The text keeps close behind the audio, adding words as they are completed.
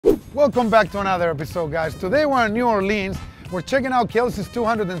Welcome back to another episode, guys. Today we're in New Orleans. We're checking out Kelsi's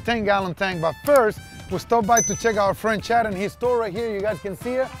 210-gallon tank, but first we stopped by to check out our friend Chad and his store right here. You guys can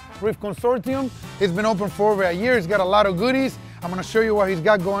see it, Reef Consortium. It's been open for over a year. He's got a lot of goodies. I'm gonna show you what he's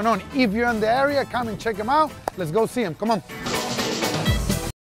got going on. If you're in the area, come and check him out. Let's go see him, come on.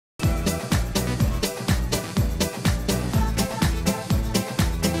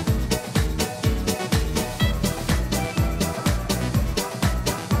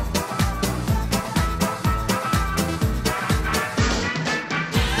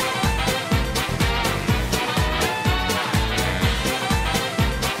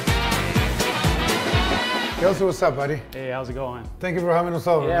 Kelsi, what's up, buddy? Hey, how's it going? Thank you for having us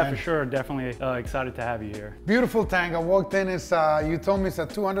over, Yeah, man. for sure. Definitely excited to have you here. Beautiful tank. I walked in, it's, you told me it's a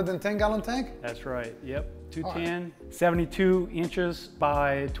 210-gallon tank? That's right, yep. 210, 72 inches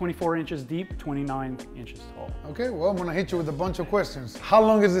by 24 inches deep, 29 inches tall. Okay, well, I'm gonna hit you with a bunch of questions. How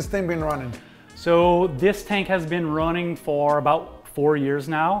long has this thing been running? So this tank has been running for about 4 years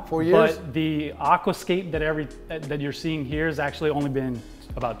now. 4 years? But the aquascape that you're seeing here has actually only been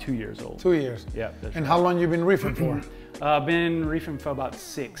about 2 years old. 2 years. Yeah. That's and right. how long you been reefing for? Been reefing for about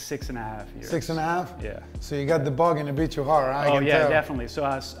six and a half years. 6.5? Yeah. So you got the bug and it beat you hard, I can yeah, tell. definitely. So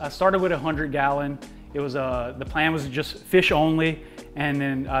I started with a 100-gallon. It was the plan was just fish only, and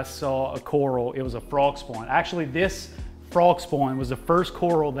then I saw a coral. It was a frog spawn. Actually, this frog spawn was the first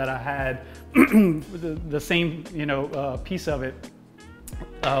coral that I had. the same, piece of it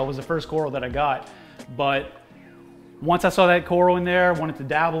was the first coral that I got, but. Once I saw that coral in there, I wanted to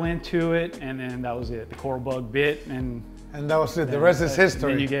dabble into it, and then that was it. The coral bug bit, and that was it. The rest is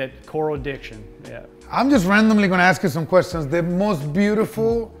history. Then you get coral addiction. Yeah. I'm just randomly going to ask you some questions. The most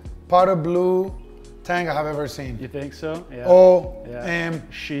beautiful powder blue tank I have ever seen. You think so? Yeah.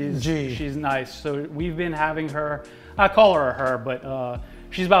 OMG. She's nice. So we've been having her. I call her her, but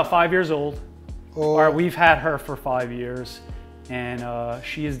she's about 5 years old. Oh. Or we've had her for 5 years, and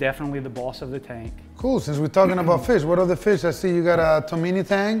she is definitely the boss of the tank. Cool, since we're talking about fish, what other fish? I see you got a Tomini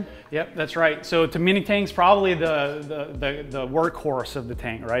tank. Yep, that's right. So Tomini tank's probably the workhorse of the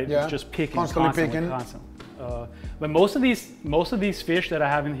tank, right? Yeah. It's just picking, constantly picking. But most of these fish that I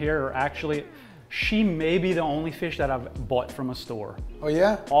have in here are actually, she may be the only fish that I've bought from a store. Oh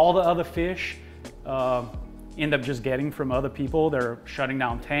yeah? All the other fish end up just getting from other people. They're shutting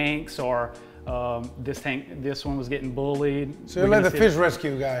down tanks, or this one was getting bullied. So you're like the fish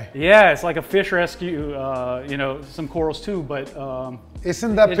rescue guy. Yeah, it's like a fish rescue, some corals too, but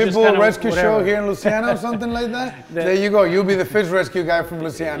isn't that Pitbull rescue show here in Louisiana or something like that? There you go, you'll be the fish rescue guy from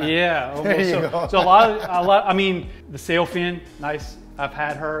Louisiana. Yeah, there you go. So a lot, I mean, the sailfin, nice. I've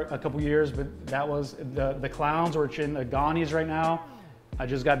had her a couple years, but that was the clowns, which in the Ghani's right now. I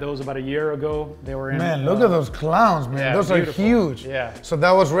just got those about a year ago. They were in. Man, look at those clowns, man. Yeah, those beautiful. are huge. Yeah. So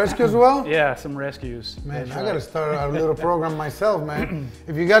that was rescue as well? Yeah, some rescues. Man, that's I gotta start a little program myself, man.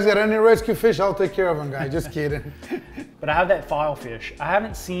 If you guys got any rescue fish, I'll take care of them, guys. Just kidding. But I have that filefish. I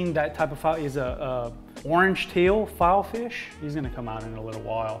haven't seen that type of file. Is a orange tail filefish. He's gonna come out in a little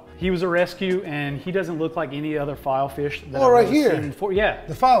while. He was a rescue, and he doesn't look like any other filefish that I've right ever here. seen before. Yeah,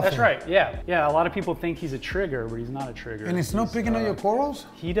 the filefish. That's right. Yeah, yeah. A lot of people think he's a trigger, but he's not a trigger. And it's not picking on your corals?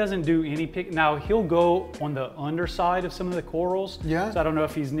 He doesn't do any pick. Now he'll go on the underside of some of the corals. Yeah. So I don't know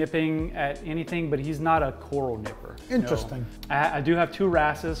if he's nipping at anything, but he's not a coral nipper. Interesting. I do have two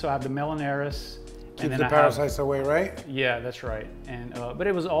wrasses, so I have the Melanaris. Keep the parasites away, right? Yeah, that's right. And but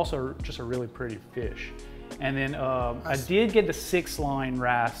it was also just a really pretty fish. And then I did get the 6-line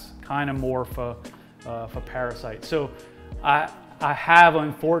wrasse, kind of more for parasites. So I have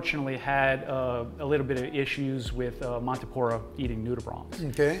unfortunately had a little bit of issues with Montipora eating nudibranchs.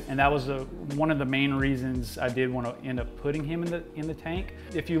 Okay. And that was one of the main reasons I did want to end up putting him in the tank.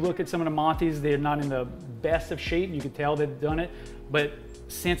 If you look at some of the Monties, they're not in the best of shape. You could tell they've done it, but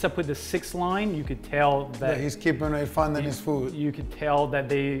since I put the 6-line, you could tell that he's keeping it finding his food. You could tell that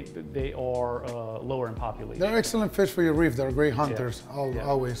they are lower in population. They're excellent fish for your reef. They're great hunters,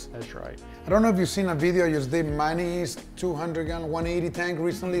 always. That's right. I don't know if you've seen a video. I just did Manny's 200-gallon 180 tank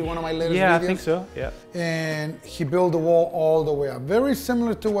recently, one of my latest videos. Yeah, I think so, yeah. And he built the wall all the way up. Very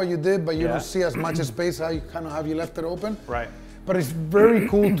similar to what you did, but you don't see as much space, how you kind of have you left it open. Right. But it's very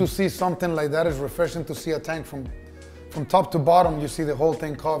cool to see something like that. It's refreshing to see a tank from top to bottom, you see the whole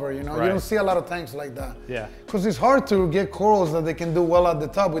thing covered, you know? Right. You don't see a lot of tanks like that. Yeah. Because it's hard to get corals that they can do well at the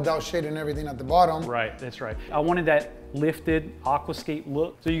top without shading everything at the bottom. Right, that's right. I wanted that lifted aquascape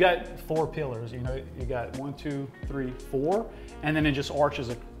look. So you got 4 pillars, you got 1, 2, 3, 4, and then it just arches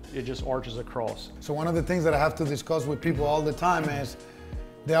across. So one of the things that I have to discuss with people all the time is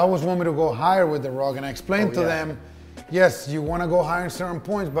they always want me to go higher with the rug, and I explain to them, yes, you want to go higher in certain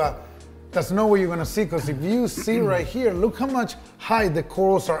points, but that's not what you're gonna see, because if you see right here, look how much height the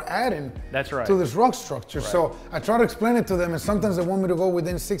corals are adding That's right. to this rock structure. Right. So I try to explain it to them, and sometimes they want me to go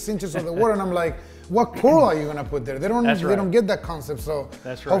within 6 inches of the water, and I'm like, what coral are you gonna put there? They don't get that concept. So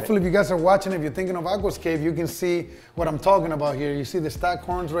That's right. hopefully if you guys are watching, if you're thinking of aquascape, you can see what I'm talking about here. You see the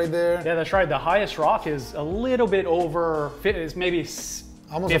staghorns right there? Yeah, that's right. The highest rock is a little bit over, it's maybe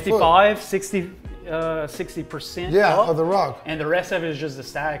Almost 55, 60% Yeah, up, of the rock. and the rest of it is just the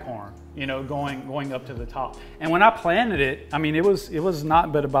staghorn, you know, going up to the top. And when I planted it, I mean, it was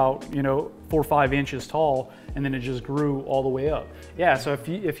not but about, you know, 4 or 5 inches tall, and then it just grew all the way up. Yeah, so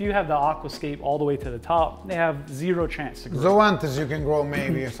if you have the aquascape all the way to the top, they have zero chance to grow. Zoanthus you can grow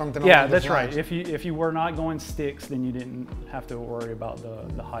maybe, or something. Yeah, along those that's right. lines. If you were not going sticks, then you didn't have to worry about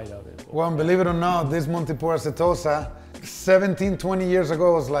the height of it. Well, believe it or not, this Montipora setosa, 17, 20 years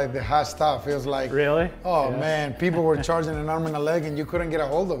ago was like the hot stuff. It was like, Really? oh Yeah. man, people were charging an arm and a leg and you couldn't get a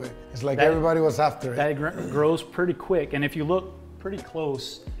hold of it. It's like That- everybody was after it. That grows pretty quick, and if you look pretty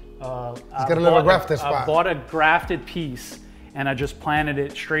close, It's got a little grafted I spot. bought a grafted piece, and I just planted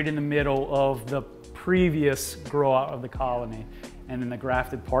it straight in the middle of the previous grow out of the colony, and then the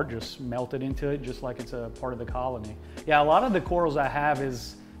grafted part just melted into it, just like it's a part of the colony. Yeah, a lot of the corals I have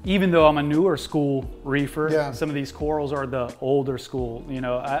is, even though I'm a newer school reefer, Yeah. some of these corals are the older school. You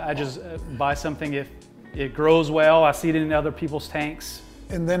know, I just buy something if it grows well. I see it in other people's tanks.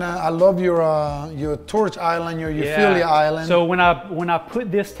 And then I love your Torch Island, your Euphilia Island. So when I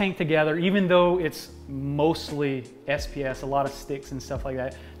put this tank together, even though it's mostly SPS, a lot of sticks and stuff like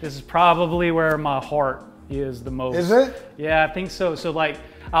that, this is probably where my heart is the most. Is it? Yeah, I think so. So like,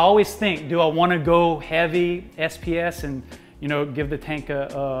 I always think, do I want to go heavy SPS and, you know, give the tank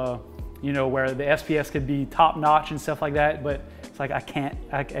you know, where the SPS could be top notch and stuff like that, but it's like I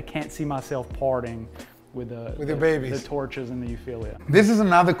can't see myself parting with your babies. the torches and the Euphilia. This is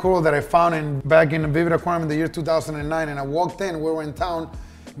another coral that I found back in the Vivid Aquarium in the year 2009, and I walked in, we were in town,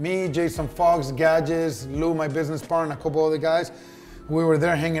 me, Jason Fox, Gadgets, Lou, my business partner, and a couple other guys. We were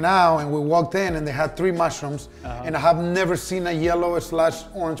there hanging out, and we walked in and they had 3 mushrooms, and I have never seen a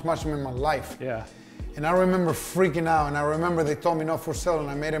yellow/orange mushroom in my life. Yeah. And I remember freaking out, and I remember they told me not for sale, and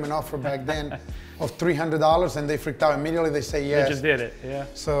I made them an offer back then of $300, and they freaked out. Immediately they say yes. They just did it, yeah.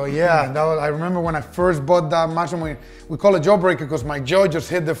 So yeah, I remember when I first bought that mushroom, we call it jawbreaker because my jaw just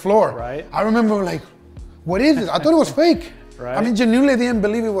hit the floor. Right. I remember like, what is it? I thought it was fake. Right. I mean, genuinely didn't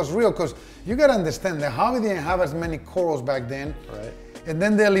believe it was real, because you gotta understand, the hobby didn't have as many corals back then. Right. And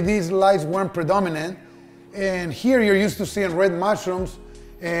then the LED lights weren't predominant. And here you're used to seeing red mushrooms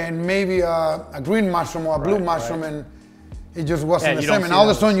and maybe a green mushroom or a blue mushroom, and it just wasn't the same. And all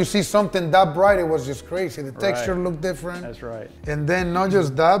of a sudden you see something that bright, it was just crazy. The texture looked different. That's right. And then not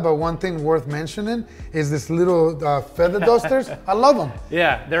just that, but one thing worth mentioning is this little feather dusters. I love them.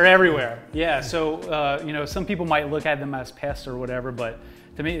 Yeah, they're everywhere. Yeah, so you know, some people might look at them as pests or whatever, but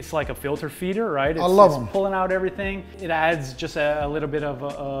to me, it's like a filter feeder, right? I love them. Pulling out everything. It adds just a little bit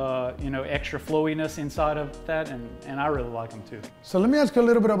of you know, extra flowiness inside of that, and I really like them too. So let me ask you a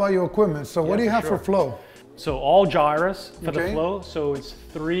little bit about your equipment. So what do you have for flow? So all gyros for the flow. So it's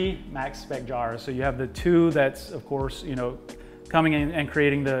 3 max spec gyros. So you have the 2 that's, of course, you know, coming in and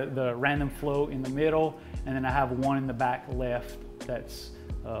creating the random flow in the middle, and then I have 1 in the back left that's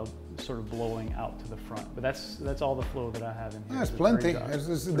sort of blowing out to the front. But that's all the flow that I have in here. That's plenty.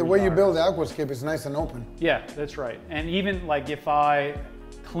 The way you build the aquascape is nice and open. Yeah, that's right. And even like if I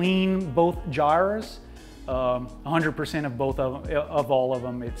clean both gyros, 100% of both of all of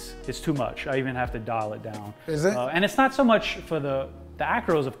them, it's too much. I even have to dial it down. Is it? And it's not so much for the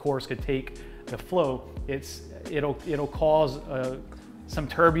acros, of course, could take the flow. It'll cause some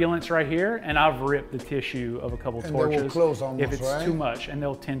turbulence right here, and I've ripped the tissue of a couple torches. They will close almost, if it's right? too much, and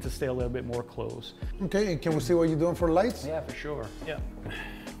they'll tend to stay a little bit more closed. Okay, and can we see what you're doing for lights? Yeah, for sure. Yeah.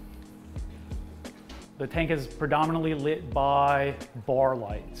 The tank is predominantly lit by bar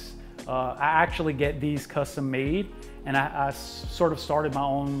lights. I actually get these custom made, and I sort of started my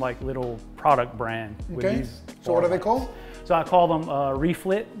own like little product brand with these. So what are they called? So I call them Reef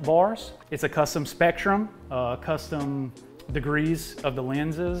lit bars. It's a custom spectrum, custom degrees of the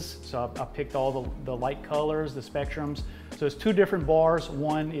lenses. So I picked all the light colors, the spectrums. So it's 2 different bars.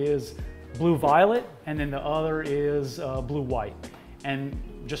 One is blue violet, and then the other is blue white. And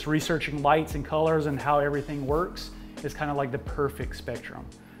just researching lights and colors and how everything works is kind of like the perfect spectrum.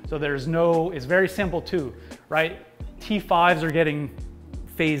 So it's very simple too, right? T5s are getting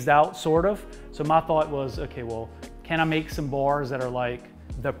phased out, sort of. So my thought was, okay, well, can I make some bars that are like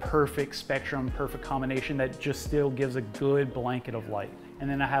the perfect spectrum, perfect combination that just still gives a good blanket of light? And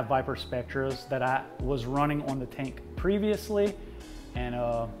then I have Viper Spectras that I was running on the tank previously, And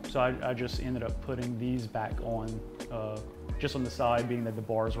so I just ended up putting these back on, just on the side, being that the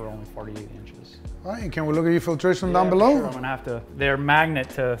bars were only 48 inches. All right, can we look at your filtration down below? Sure. I'm gonna have to, they're magnet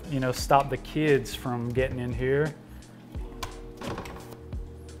to, you know, stop the kids from getting in here.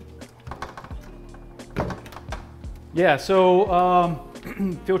 Yeah, so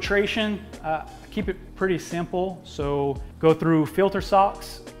filtration, keep it pretty simple. So go through filter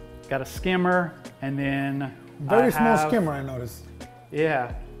socks, got a skimmer, and then very small skimmer, I noticed.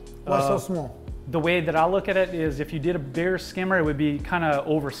 Yeah. Why so small? The way that I look at it is if you did a bigger skimmer, it would be kind of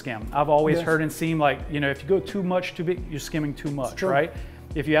over skim. I've always heard and seen like, you know, if you go too much, too big, you're skimming too much, right?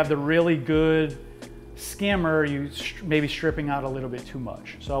 If you have the really good skimmer, you maybe stripping out a little bit too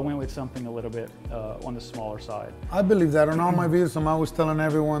much. So I went with something a little bit on the smaller side. I believe that. On all my videos, I'm always telling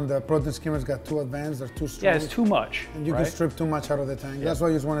everyone that protein skimmers got too advanced, they're too strong. Yeah, it's too much. And you can strip too much out of the tank. That's why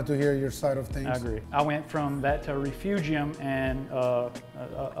I just wanted to hear your side of things. I agree. I went from that to a refugium and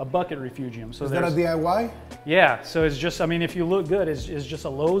a bucket refugium. So is that a DIY? Yeah, so it's just, I mean, if you look good, it's just a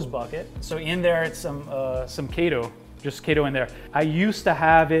Lowe's bucket. So in there, it's some Kato. Just Kato in there. I used to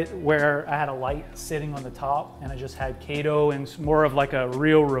have it where I had a light sitting on the top and I just had Kato and more of like a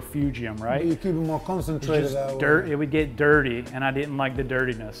real refugium, right? You keep it more concentrated that way. It would get dirty and I didn't like the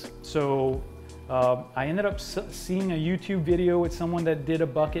dirtiness. So I ended up seeing a YouTube video with someone that did a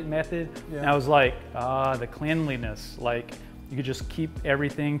bucket method. And I was like, the cleanliness, like you could just keep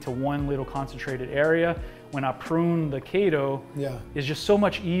everything to one little concentrated area. When I prune the Kato, it's just so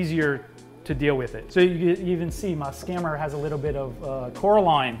much easier to deal with it. So you even see my skimmer has a little bit of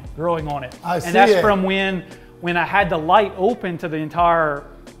coralline growing on it. And that's from when I had the light open to the entire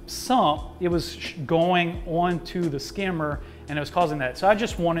sump, it was going onto the skimmer and it was causing that. So I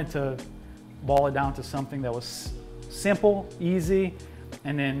just wanted to ball it down to something that was simple, easy,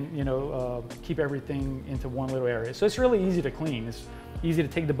 and then, you know, keep everything into one little area. So it's really easy to clean. It's easy to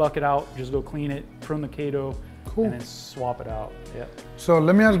take the bucket out, just go clean it, prune the Kato, and then swap it out. Yeah. So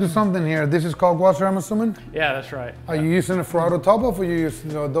let me ask you something here. This is called washer, I'm assuming? Yeah, that's right. Are you using it for auto top off or you use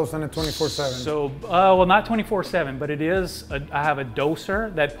dosing it 24/7? So, well, not 24/7, but it is. I have a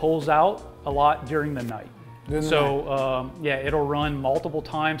doser that pulls out a lot during the night. Yeah, it'll run multiple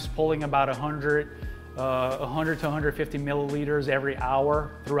times, pulling about 100 to 150 milliliters every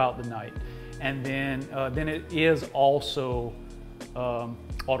hour throughout the night, and then it is also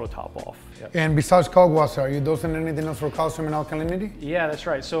auto top off. Yep. And besides cog washer, are you dosing anything else for calcium and alkalinity? Yeah, that's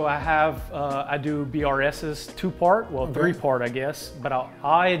right. So I have, I do BRS's 2-part, well, 3-part, I guess. But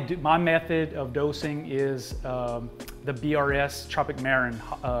my method of dosing is the BRS Tropic Marin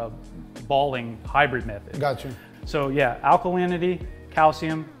balling hybrid method. Gotcha. So yeah, alkalinity,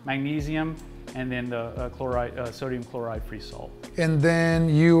 calcium, magnesium, and then the sodium chloride free salt. And then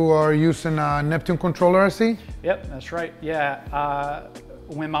you are using a Neptune controller, I see? Yep, that's right. Yeah.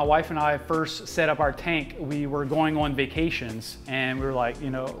 When my wife and I first set up our tank, we were going on vacations and we were like, you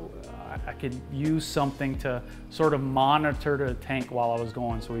know, I could use something to sort of monitor the tank while I was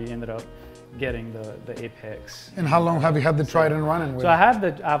going. So we ended up getting the Apex. And how long have you had the Trident running with? So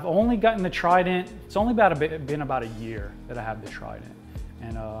I've only gotten the Trident. It's only been about a year that I have the Trident.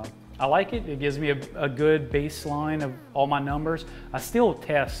 And I like it. It gives me a good baseline of all my numbers. I still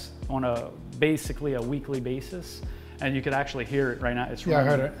test on basically a weekly basis. And you could actually hear it right now. It's running, I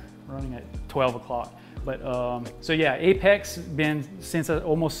heard it. Running at 12 o'clock. But so yeah, Apex been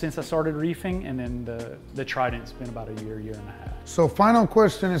almost since I started reefing, and then the Trident's been about a year and a half. So final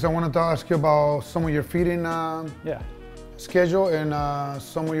question is I wanted to ask you about some of your feeding schedule and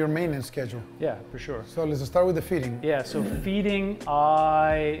some of your maintenance schedule. Yeah, for sure. So let's start with the feeding. Yeah, so feeding,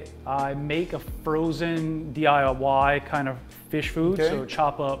 I make a frozen DIY kind of fish food. So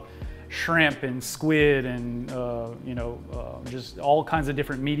chop up shrimp and squid and just all kinds of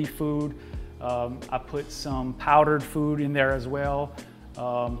different meaty food. I put some powdered food in there as well,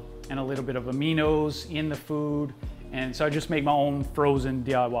 and a little bit of aminos in the food. And so I just make my own frozen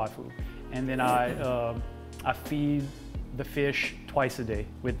DIY food. And then I feed the fish twice a day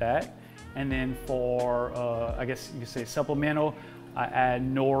with that. And then for, I guess you could say supplemental, I add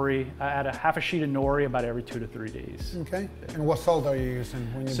nori. I add a half a sheet of nori about every 2 to 3 days. Okay. And what salt are you using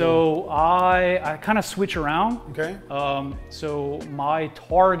when you do it? I kind of switch around. Okay. So my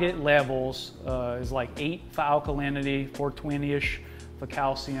target levels is like 8 for alkalinity, 420-ish for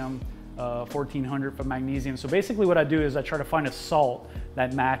calcium, 1400 for magnesium. So basically what I do is I try to find a salt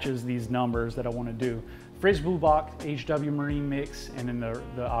that matches these numbers that I want to do. Fridge Blue Box, HW Marine Mix, and then the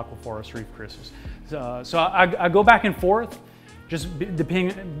Aquaforest Reef Crystals. So I go back and forth, just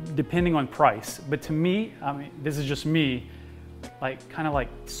depending on price. But to me, I mean, this is just me, like kind of like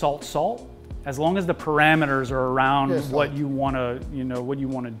salt, as long as the parameters are around Yes, what you want to, you know, what you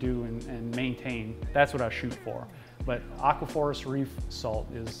want to do and maintain, that's what I shoot for. But Aquaforest Reef salt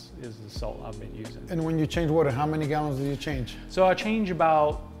is the salt I've been using. And when you change water, how many gallons do you change? So I change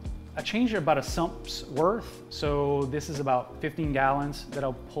about a sump's worth. So this is about 15 gallons that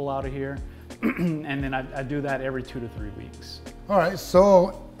I'll pull out of here. And then I do that every 2 to 3 weeks. All right,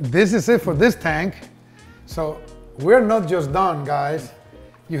 so this is it for this tank. So we're not just done, guys.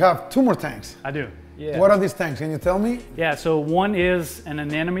 You have 2 more tanks. I do, yeah. What are these tanks? Can you tell me? Yeah, so one is an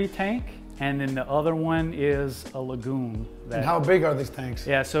anemone tank, and then the other one is a lagoon. And how big are these tanks?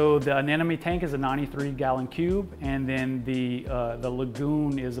 Yeah, so the anemone tank is a 93-gallon cube, and then the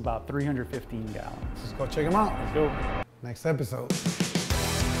lagoon is about 315 gallons. Let's go check them out. Let's go. Next episode.